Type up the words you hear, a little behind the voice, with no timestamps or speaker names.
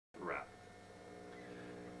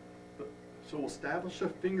So we'll establish a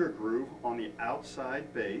finger groove on the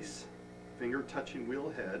outside base, finger touching wheel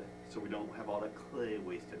head, so we don't have all that clay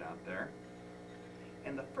wasted out there.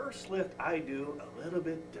 And the first lift I do a little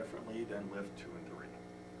bit differently than lift 2 and 3.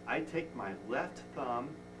 I take my left thumb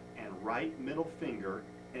and right middle finger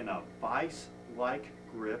in a vice-like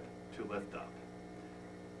grip to lift up.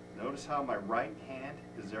 Notice how my right hand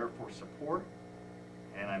is there for support,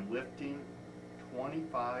 and I'm lifting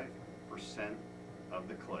 25% of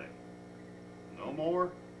the clay. No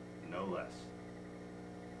more, no less.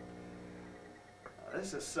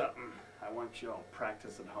 This is something I want you all to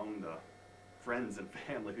practice at home to friends and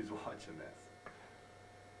family who's watching this.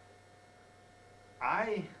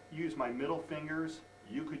 I use my middle fingers.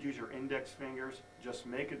 You could use your index fingers. Just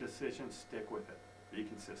make a decision, stick with it. Be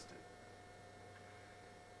consistent.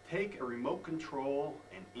 Take a remote control,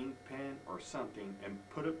 an ink pen, or something and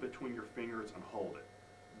put it between your fingers and hold it.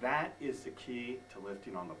 That is the key to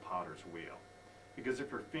lifting on the potter's wheel. Because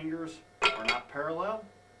if your fingers are not parallel,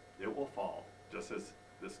 it will fall. Just as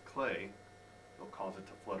this clay will cause it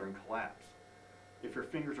to flutter and collapse. If your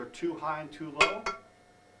fingers are too high and too low,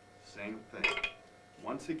 same thing.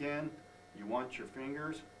 Once again, you want your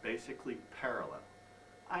fingers basically parallel.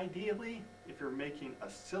 Ideally, if you're making a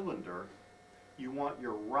cylinder, you want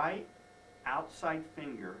your right outside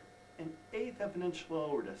finger an 1/8 of an inch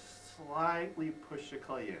lower to slightly push the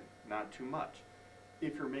clay in, not too much.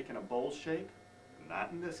 If you're making a bowl shape,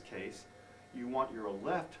 not in this case, you want your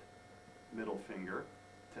left middle finger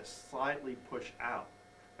to slightly push out.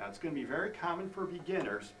 Now it's going to be very common for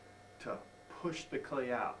beginners to push the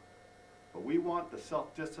clay out, but we want the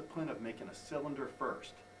self-discipline of making a cylinder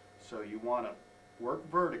first. So you want to work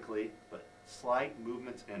vertically, but slight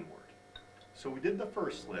movements inward. So we did the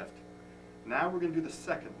first lift. Now we're going to do the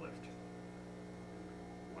second lift.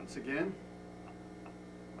 Once again,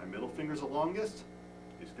 my middle finger's the longest,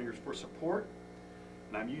 these fingers for support,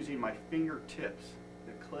 and I'm using my fingertips.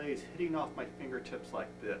 The clay is hitting off my fingertips like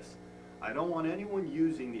this. I don't want anyone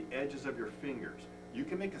using the edges of your fingers. You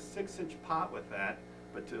can make a 6-inch pot with that,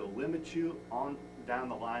 but to limit you on down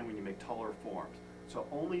the line when you make taller forms. So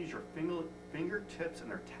only use your fingertips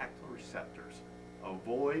and their tactile receptors.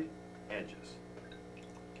 Avoid edges.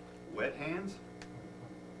 Wet hands,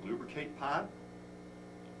 lubricate pot.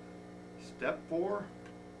 Step 4,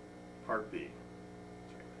 part B.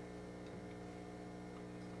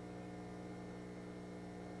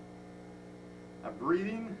 Now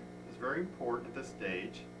breathing is very important at this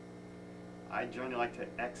stage. I generally like to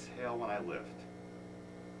exhale when I lift.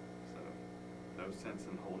 So no sense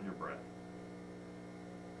in holding your breath.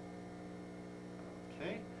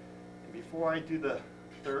 Okay, and before I do the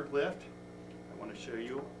third lift, I want to show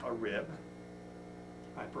you a rib.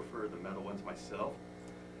 I prefer the metal ones myself.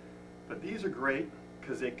 But these are great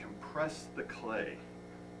because they compress the clay,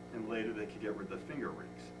 and later they can get rid of the finger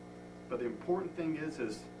rings. But the important thing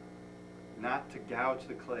is not to gouge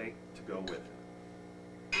the clay, to go with it.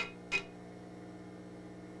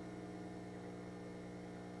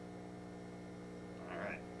 All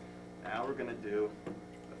right, now we're going to do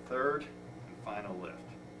the third and final lift.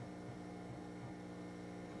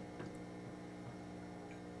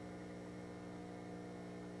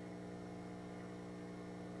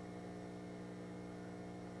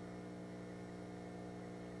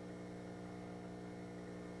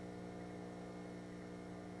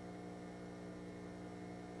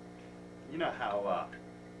 You know how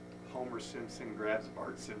Homer Simpson grabs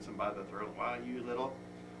Bart Simpson by the throat, "Wow, you little..."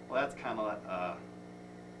 Well, that's kind of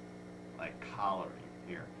like collaring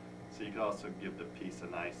here. So you can also give the piece a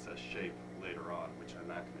nice shape later on, which I'm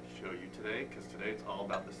not going to show you today, because today it's all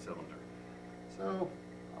about the cylinder. So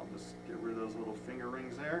I'll just get rid of those little finger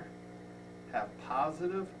rings there. Have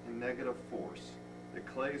positive and negative force. The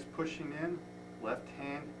clay is pushing in, left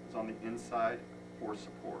hand is on the inside for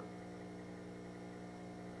support.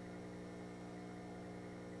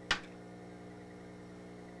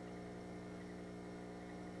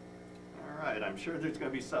 Alright, I'm sure there's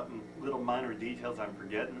going to be some little minor details I'm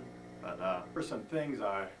forgetting, but for some things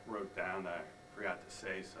I wrote down that I forgot to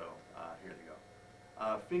say, so here they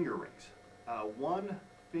go. Finger rings. 1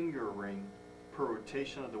 finger ring per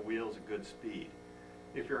rotation of the wheel is a good speed.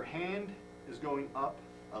 If your hand is going up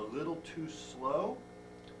a little too slow,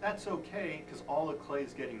 that's okay because all the clay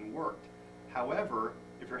is getting worked. However,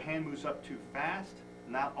 if your hand moves up too fast,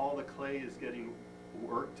 not all the clay is getting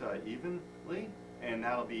worked evenly, and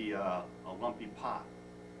that'll be a lumpy pot.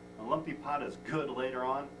 A lumpy pot is good later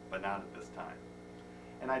on, but not at this time.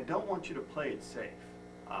 And I don't want you to play it safe.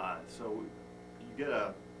 So you get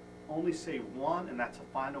a only say 1, and that's a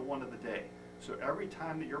final one of the day. So every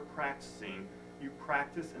time that you're practicing, you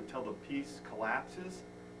practice until the piece collapses,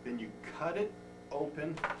 Then you cut it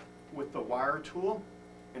open with the wire tool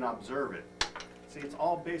and observe it. See, it's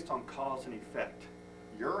all based on cause and effect.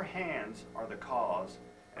 Your hands are the cause,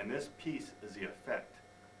 and this piece is the effect.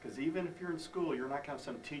 Because even if you're in school, you're not going to have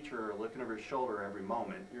some teacher looking over your shoulder every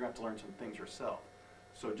moment. You're going to have to learn some things yourself.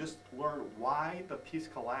 So just learn why the piece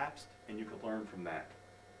collapsed, and you can learn from that.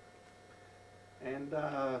 And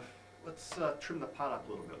let's trim the pot up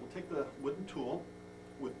a little bit. We'll take the wooden tool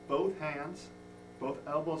with both hands, both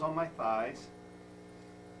elbows on my thighs,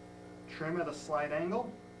 trim at a slight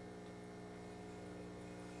angle.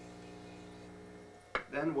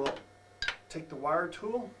 Then we'll take the wire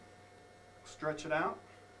tool, stretch it out,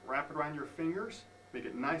 wrap it around your fingers, make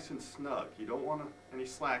it nice and snug. You don't want any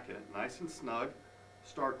slack in it. Nice and snug.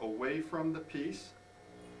 Start away from the piece.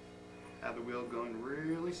 Have the wheel going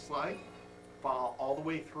really slight. Follow all the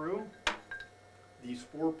way through. These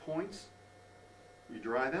 4 points, you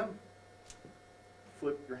dry them.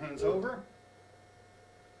 Flip your hands over.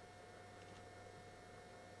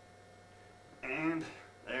 And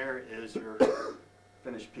there is your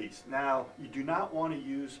finished piece. Now, you do not want to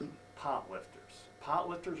use pot lifters. Pot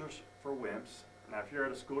lifters are for wimps. Now, if you're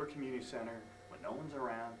at a school or community center, when no one's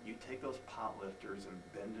around, you take those pot lifters and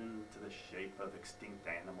bend them to the shape of extinct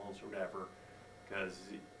animals or whatever, because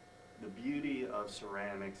the beauty of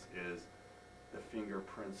ceramics is the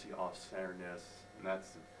fingerprints, the off-centeredness, and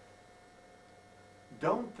that's.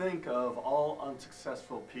 Don't think of all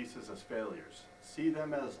unsuccessful pieces as failures. See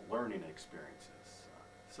them as learning experiences.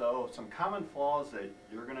 So some common flaws that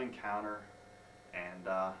you're going to encounter, and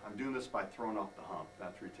I'm doing this by throwing off the hump.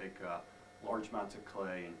 That's where you take large amounts of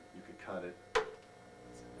clay and you could cut it.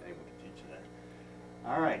 Anyone can teach you that.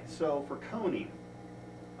 All right, so for coning,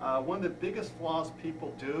 one of the biggest flaws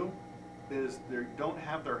people do is they don't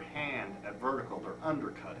have their hand at vertical, they're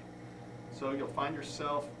undercutting. So you'll find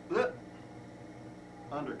yourself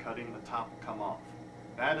undercutting and the top will come off.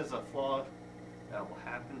 That is a flaw that will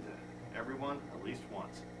happen to everyone at least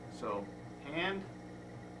once. So hand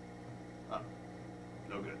up,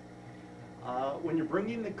 no good. When you're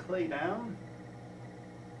bringing the clay down,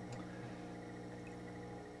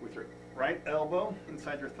 with your right elbow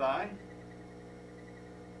inside your thigh,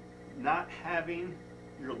 not having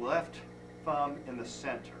your left thumb in the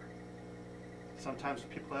center. Sometimes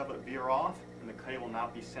people have it veer off and the clay will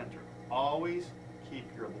not be centered. Always keep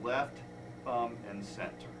your left thumb in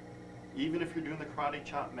center. Even if you're doing the karate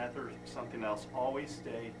chop method or something else, always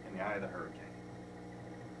stay in the eye of the hurricane.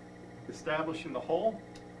 Establishing the hole.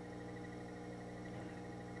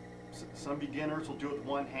 Some beginners will do it with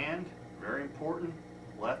one hand. Very important,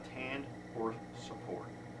 left hand for support.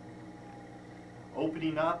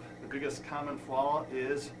 Opening up, the biggest common flaw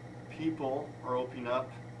is people are opening up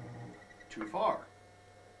too far.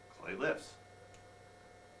 Clay lifts.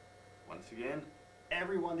 Once again,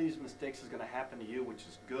 every one of these mistakes is going to happen to you, which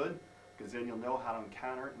is good, because then you'll know how to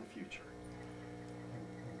encounter it in the future.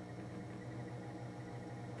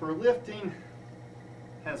 For lifting,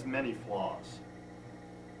 has many flaws.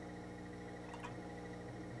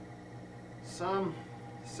 Some,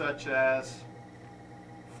 such as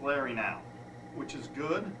flaring out, which is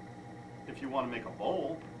good if you want to make a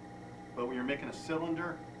bowl, but when you're making a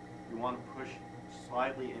cylinder, you want to push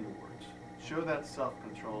slightly inwards. Show that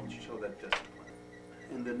self-control and show that discipline.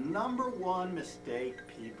 And the number one mistake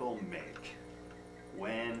people make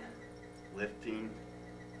when lifting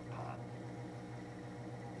a pot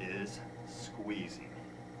is squeezing.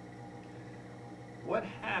 What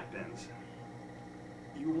happens,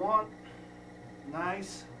 you want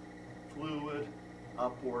nice, fluid,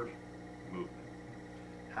 upward movement.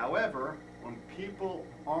 However, when people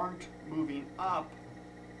aren't moving up,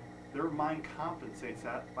 their mind compensates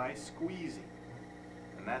that by squeezing.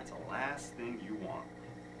 And that's the last thing you want.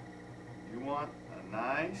 You want a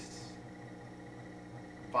nice,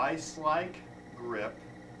 vice-like grip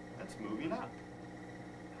that's moving up.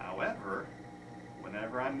 However,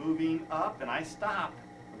 whenever I'm moving up and I stop,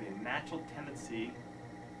 there'll be a natural tendency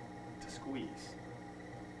to squeeze.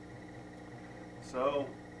 So,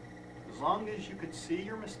 as long as you could see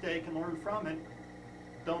your mistake and learn from it,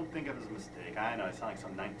 don't think of it as a mistake. I know, it sounds like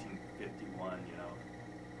some 1951,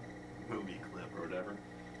 movie clip or whatever.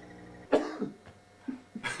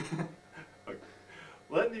 Okay.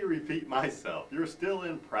 Let me repeat myself. You're still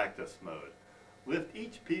in practice mode. Lift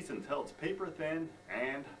each piece until it's paper thin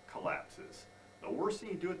and collapses. The worst thing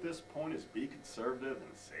you do at this point is be conservative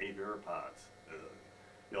and save your pots. Ugh.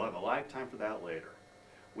 You'll have a lifetime for that later.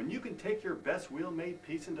 When you can take your best wheel-made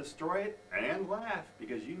piece and destroy it and laugh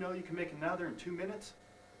because you know you can make another in 2 minutes,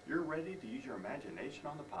 you're ready to use your imagination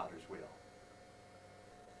on the potter's wheel.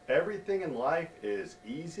 Everything in life is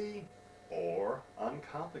easy or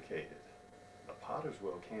uncomplicated. The potter's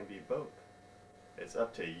wheel can be both. It's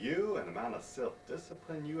up to you and the amount of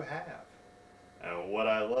self-discipline you have. And what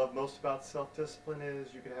I love most about self-discipline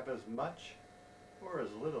is you can have as much or as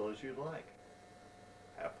little as you'd like.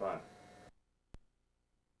 Have fun.